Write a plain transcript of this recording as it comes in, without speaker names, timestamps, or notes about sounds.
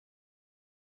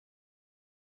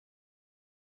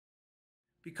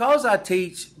Because I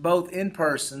teach both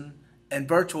in-person and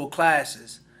virtual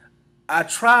classes, I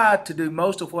try to do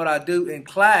most of what I do in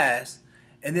class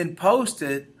and then post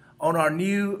it on our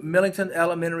new Millington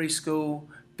Elementary School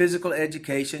Physical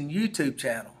Education YouTube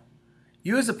channel.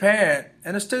 You as a parent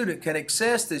and a student can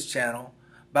access this channel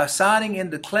by signing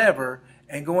into Clever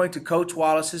and going to Coach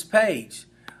Wallace's page.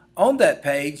 On that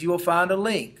page you will find a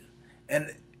link,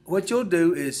 and what you'll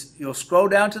do is you'll scroll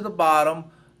down to the bottom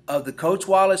of the Coach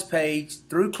Wallace page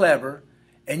through Clever,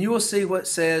 and you will see what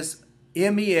says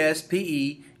MES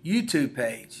PE YouTube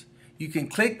page. You can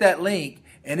click that link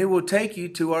and it will take you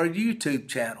to our YouTube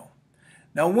channel.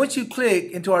 Now once you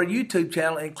click into our YouTube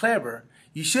channel in Clever,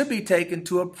 you should be taken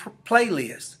to a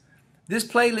playlist. This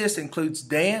playlist includes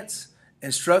dance,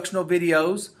 instructional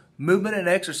videos, movement and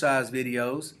exercise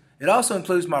videos. It also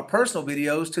includes my personal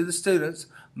videos to the students,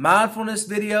 mindfulness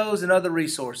videos, and other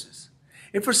resources.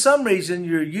 If for some reason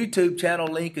your YouTube channel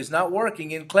link is not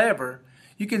working in Clever,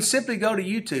 you can simply go to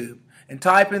YouTube and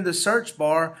type in the search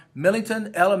bar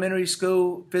Millington Elementary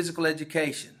School Physical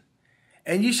Education,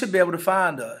 and you should be able to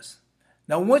find us.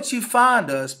 Now once you find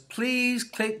us, please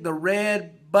click the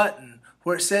red button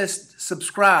where it says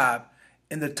subscribe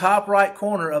in the top right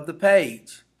corner of the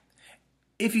page.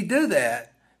 If you do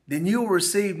that, then you will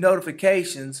receive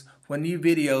notifications when new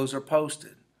videos are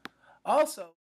posted. Also,